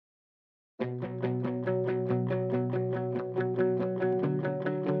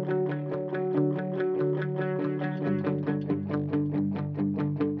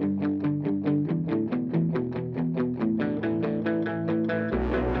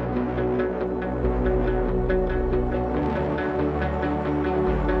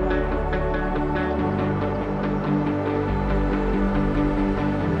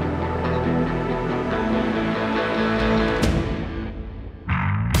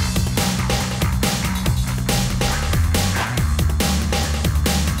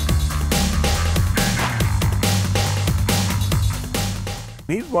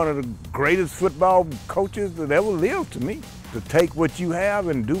He's one of the greatest football coaches that ever lived to me. To take what you have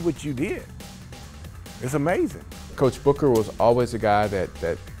and do what you did. It's amazing. Coach Booker was always a guy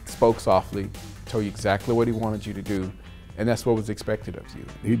that spoke softly, told you exactly what he wanted you to do, and that's what was expected of you.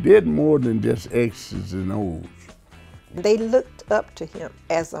 He did more than just X's and O's. They looked up to him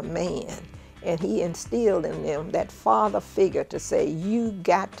as a man, and he instilled in them that father figure to say, you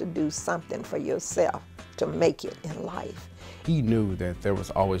got to do something for yourself to make it in life. He knew that there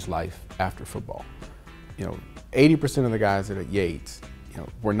was always life after football. 80% of the guys that at Yates,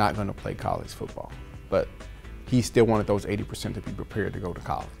 were not going to play college football, but he still wanted those 80% to be prepared to go to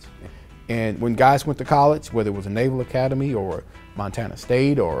college. And when guys went to college, whether it was a Naval Academy or Montana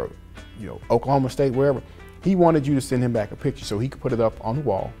State or Oklahoma State, wherever, he wanted you to send him back a picture so he could put it up on the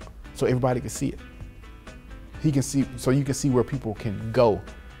wall so everybody could see it. He can see, so you can see where people can go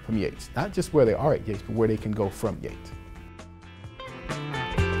from Yates, not just where they are at Yates, but where they can go from Yates.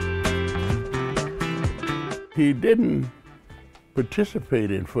 He didn't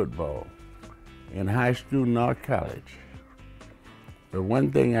participate in football in high school nor college. But one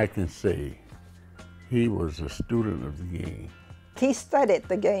thing I can say, he was a student of the game. He studied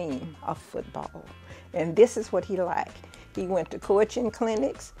the game of football, and this is what he liked. He went to coaching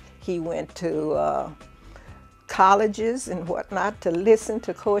clinics, he went to colleges and whatnot to listen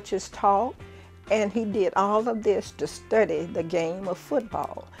to coaches talk, and he did all of this to study the game of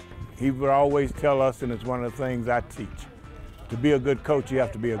football. He would always tell us, and it's one of the things I teach, to be a good coach, you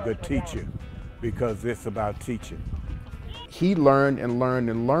have to be a good teacher, because it's about teaching. He learned and learned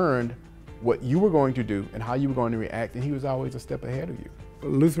and learned what you were going to do and how you were going to react, and he was always a step ahead of you.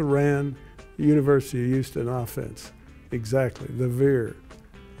 Luther ran the University of Houston offense, exactly, the veer,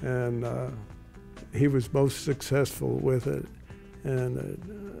 and he was most successful with it.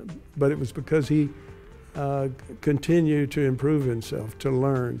 But it was because he continued to improve himself, to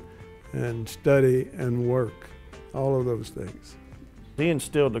learn and study and work, all of those things. He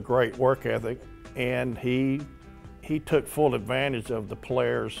instilled a great work ethic, and he took full advantage of the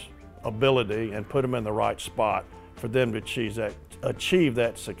players' ability and put them in the right spot for them to achieve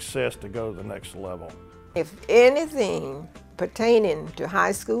that success to go to the next level. If anything pertaining to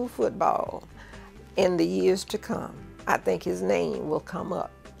high school football in the years to come, I think his name will come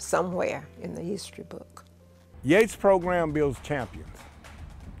up somewhere in the history book. Yates program builds champions.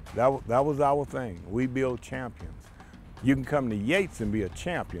 That was our thing. We build champions. You can come to Yates and be a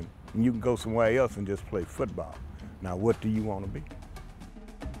champion, and you can go somewhere else and just play football. Now, what do you want to be?